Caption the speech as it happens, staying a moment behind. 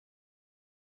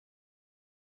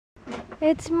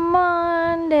It's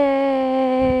Monday.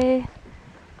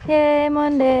 Yay,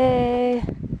 Monday.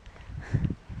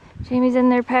 Jamie's in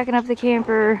there packing up the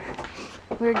camper.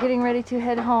 We're getting ready to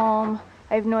head home.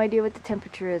 I have no idea what the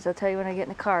temperature is. I'll tell you when I get in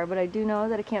the car, but I do know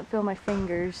that I can't feel my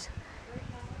fingers.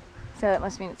 So that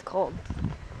must mean it's cold.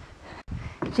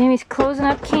 Jamie's closing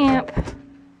up camp.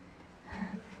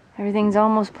 Everything's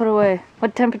almost put away.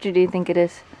 What temperature do you think it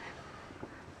is?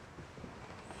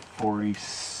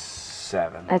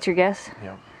 47. That's your guess?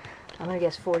 Yep. I'm gonna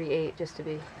guess 48 just to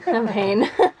be a pain.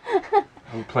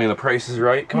 I'm playing the Price is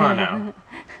Right. Come on now.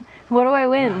 What do I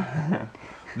win?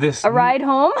 A ride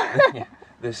home?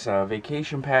 This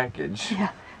vacation package. Yeah.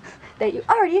 That you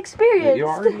already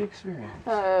experienced.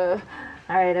 Alright,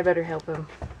 I better help him.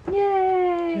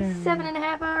 Yay!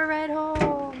 7.5-hour ride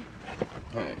home.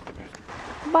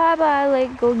 Bye bye,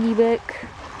 Lake Kakibaki.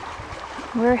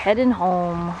 We're heading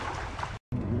home.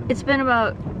 It's been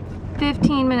about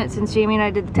 15 minutes since Jamie and I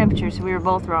did the temperature, so we were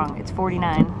both wrong. It's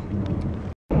 49.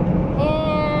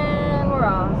 And we're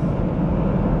off.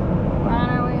 We're on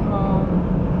our way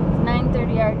home. It's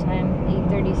 9:30 our time,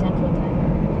 8:30 Central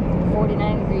Time.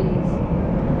 49 degrees.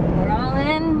 We're all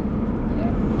in.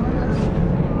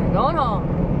 And we're going home.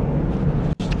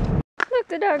 Look,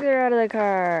 the dogs are out of the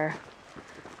car.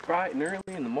 Bright and early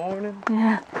in the morning.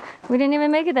 Yeah. We didn't even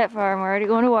make it that far, and we're already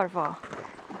going to waterfall.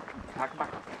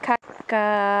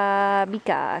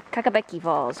 Kakibaki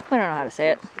Falls. We don't know how to say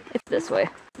it. It's this way.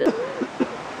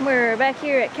 We're back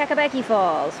here at Kakibaki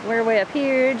Falls. We're way up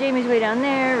here. Jamie's way down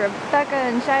there. Rebecca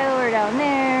and Shiloh are down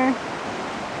there.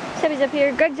 Sebby's up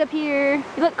here. Greg's up here.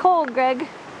 You look cold, Greg.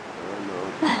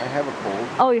 I have a cold.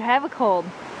 Oh, you have a cold.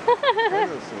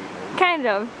 Kind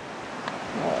of.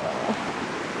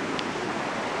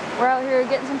 We're out here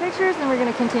getting some pictures, and we're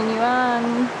going to continue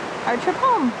on our trip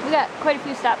home. We got quite a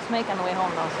few stops to make on the way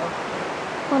home though, so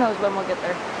who knows when we'll get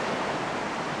there.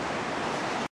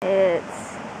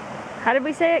 It's, how did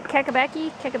we say it?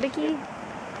 Kakibaki? Kakibaki?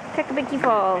 Kakibaki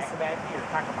Falls. Kakibaki or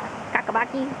Kakibaki?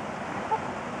 Kakibaki.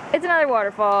 It's another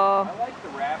waterfall. I like the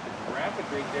rapids. The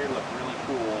rapids right there look really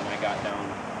cool when I got down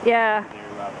Yeah.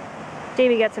 there level.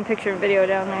 Jamie got some picture and video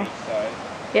down there.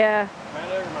 Yeah.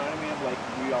 Kind of reminded me of, like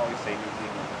we always say, New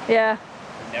Zealand. Yeah.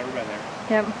 I've never been there.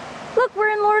 Yep. Look,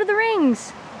 we're in Lord of the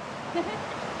Rings.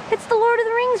 It's the Lord of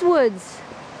the Rings woods.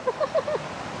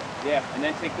 Yeah, and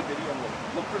then take the video and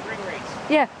look for ring rates.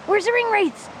 Yeah, where's the ring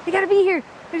rates? They gotta be here.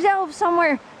 There's elves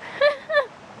somewhere.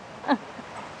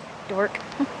 Dork.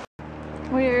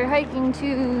 We're hiking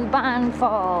to Fiborn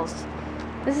Falls.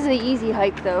 This is an easy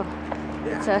hike though.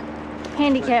 Yeah. It's a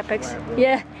handicap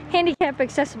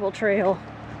accessible trail.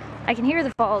 I can hear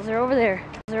the falls. They're over there.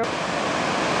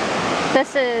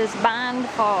 This is Fiborn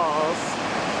Falls.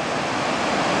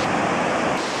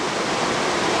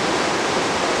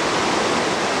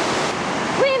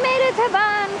 We made it to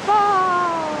Fiborn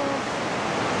Falls.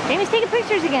 Jamie's taking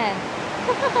pictures again.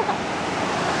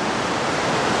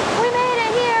 We made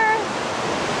it here.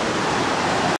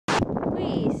 We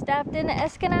stopped in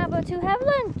Escanaba to have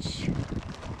lunch.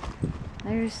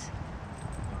 There's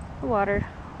the water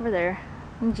over there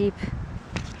in the Jeep.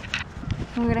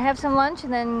 We're gonna have some lunch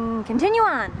and then continue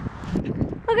on.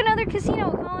 Look, another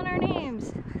casino calling our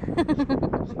names.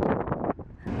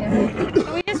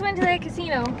 So we just went to that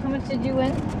casino. How much did you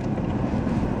win?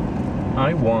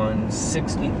 I won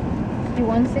 60. You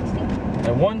won 60?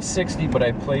 I won 60, but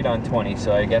I played on 20,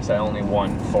 so I guess I only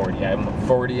won 40. I'm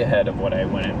 40 ahead of what I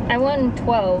won. I won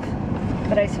 12,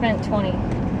 but I spent 20.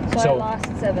 So I lost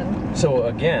 7. So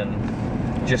again,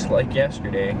 just like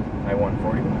yesterday, I won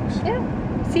 40 bucks. Yeah.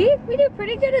 See? We did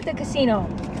pretty good at the casino.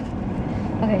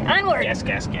 Okay, onward! Gas,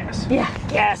 gas, gas. Yeah,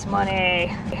 gas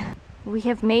money. We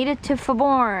have made it to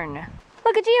Fiborn.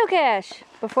 Look at geocache!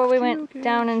 Before we went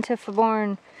down into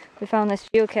Fiborn, we found this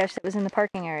geocache that was in the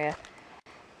parking area.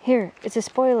 Here, it's a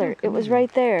spoiler. It was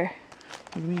right there.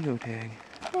 Amigo tag.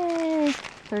 Yay!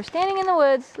 So we're standing in the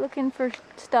woods looking for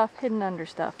stuff hidden under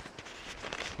stuff.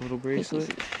 Little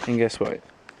bracelet. And guess what?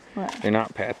 What? They're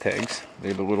not pat tags.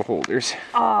 They're the little holders.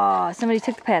 Aw, somebody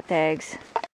took the pat tags.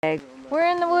 We're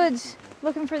in the woods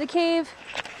looking for the cave.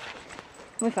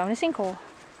 We found a sinkhole.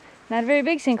 Not a very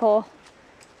big sinkhole,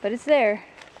 but it's there.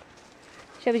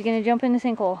 Shelby's gonna jump in the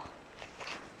sinkhole.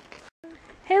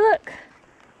 Hey look,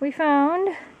 we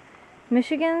found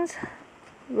Michigan's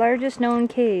largest known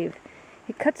cave.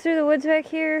 It cuts through the woods back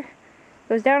here,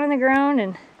 goes down on the ground,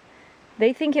 and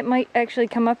they think it might actually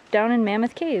come up down in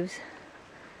Mammoth Caves.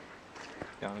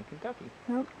 Down in Kentucky.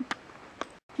 Nope.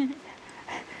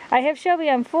 I have Shelby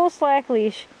on full slack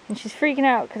leash, and she's freaking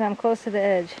out because I'm close to the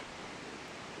edge.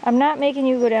 I'm not making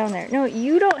you go down there. No,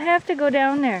 you don't have to go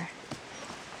down there.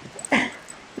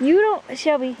 You don't,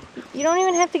 Shelby, you don't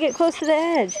even have to get close to the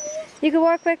edge. You can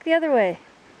walk back the other way.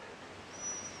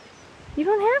 You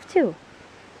don't have to.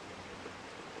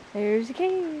 There's a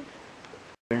cave.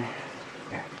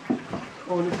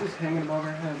 Oh, and this is hanging above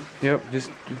our heads. Yep,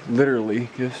 just literally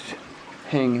just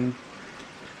hanging.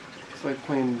 It's like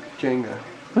playing Jenga.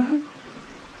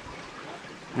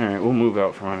 Alright, we'll move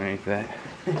out from underneath that.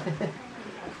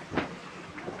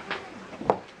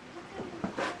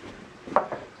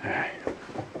 Alright.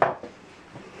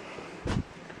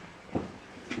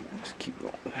 Just keep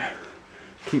going.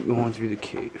 Keep going through the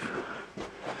cave.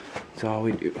 That's all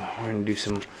we do. We're gonna do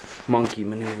some monkey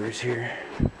maneuvers here.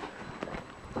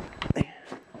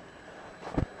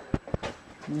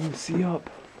 You can see up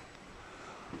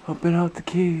and out the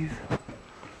cave.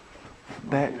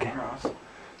 Back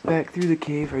through the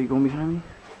cave. Are you going behind me?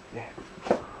 Yeah.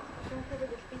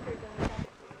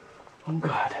 Oh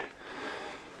God.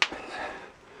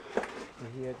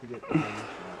 He had to get.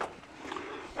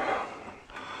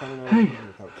 Hey,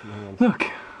 look.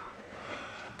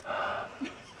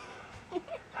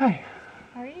 Hi.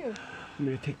 How are you? I'm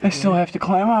gonna take I still have to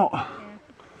climb out. Yeah.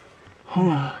 Hold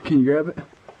on. Can you grab it?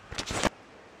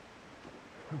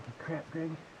 Oh, crap,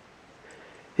 Greg.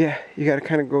 Yeah, you gotta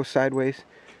kind of go sideways.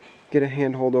 Get a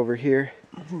handhold over here.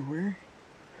 Over where?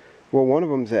 Well, one of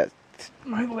them's at.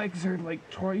 My legs are like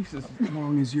twice as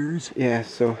long as yours. Yeah,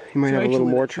 so you might have a little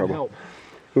more trouble.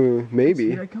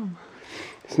 Maybe. Here I come.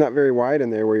 It's not very wide in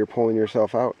there where you're pulling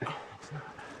yourself out.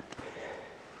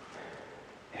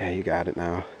 Yeah, you got it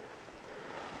now.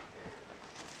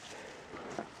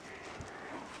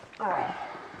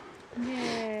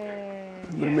 Yay.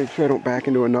 I'm gonna make sure I don't back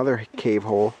into another cave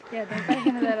hole. Yeah, don't back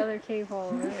into that other cave hole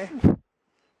over there.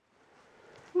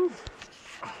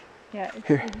 Yeah,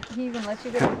 he even lets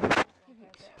you go.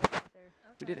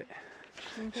 We did it.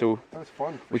 So That was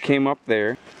fun. we came up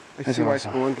there. I see why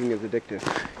spelunking is addictive.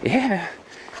 Yeah.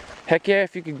 Heck yeah,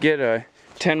 if you could get a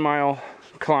 10-mile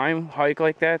climb, hike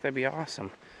like that, that'd be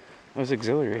awesome. That was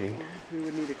exhilarating. We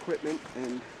would need equipment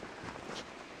and...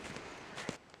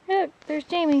 Look, there's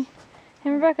Jamie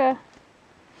and Rebecca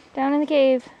down in the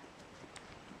cave.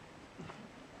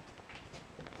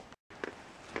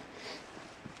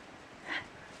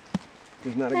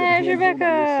 There's not a good There's handhold on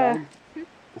Rebecca. this side.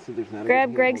 So there's not a Grab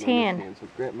good Greg's handhold on this hand. So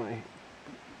grab my...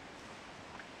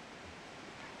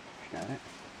 Got it.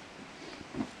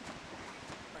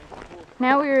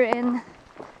 Now we're in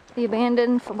the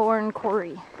abandoned Fiborn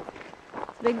Quarry.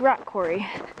 It's a big rock quarry.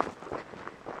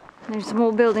 There's some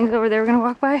old buildings over there we're gonna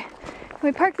walk by. And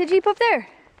we parked the Jeep up there.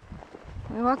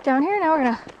 We walked down here, now we're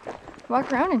gonna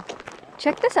walk around and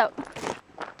check this out.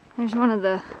 There's one of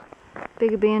the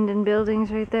big abandoned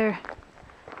buildings right there.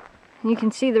 And you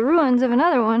can see the ruins of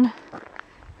another one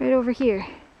right over here.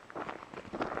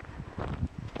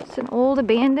 It's an old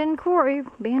abandoned quarry,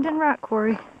 abandoned rock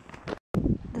quarry.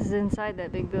 This is inside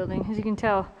that big building. As you can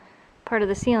tell, part of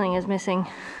the ceiling is missing.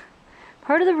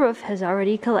 Part of the roof has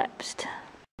already collapsed.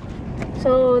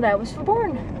 So that was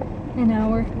Fiborn. And now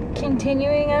we're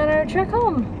continuing on our trek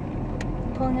home.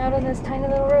 Pulling out on this tiny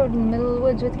little road in the middle of the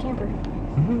woods with the camper.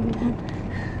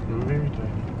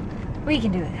 We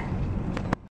can do it.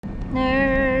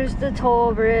 There's the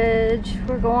toll bridge.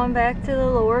 We're going back to the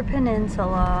lower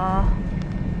peninsula.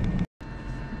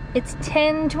 It's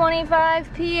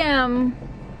 10:25 p.m.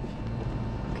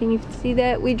 Can you see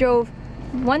that? We drove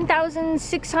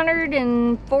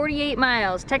 1,648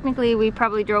 miles. Technically, we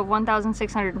probably drove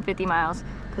 1,650 miles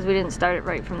because we didn't start it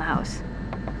right from the house.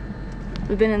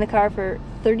 We've been in the car for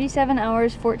 37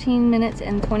 hours, 14 minutes,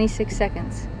 and 26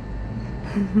 seconds.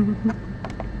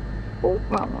 Oh,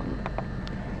 wrong one.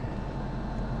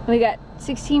 We got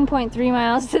 16.3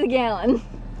 miles to the gallon.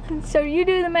 So you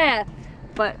do the math.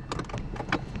 But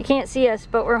you can't see us,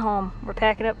 but we're home. We're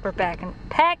packing up, we're packing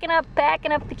up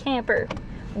the camper.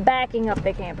 Backing up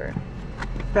the camper.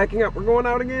 Backing up, we're going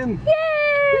out again.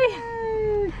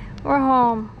 Yay! We're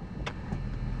home.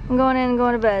 I'm going in and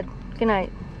going to bed. Good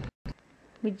night.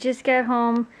 We just got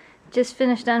home, just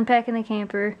finished unpacking the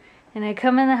camper, and I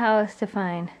come in the house to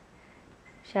find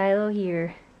Shiloh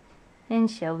here and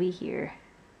Shelby here.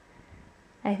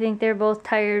 I think they're both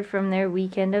tired from their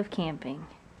weekend of camping.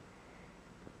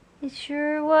 It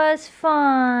sure was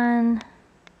fun,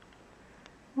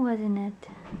 wasn't it?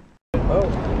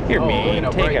 You're mean.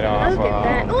 Take it off. Look at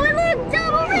that. Oh, look!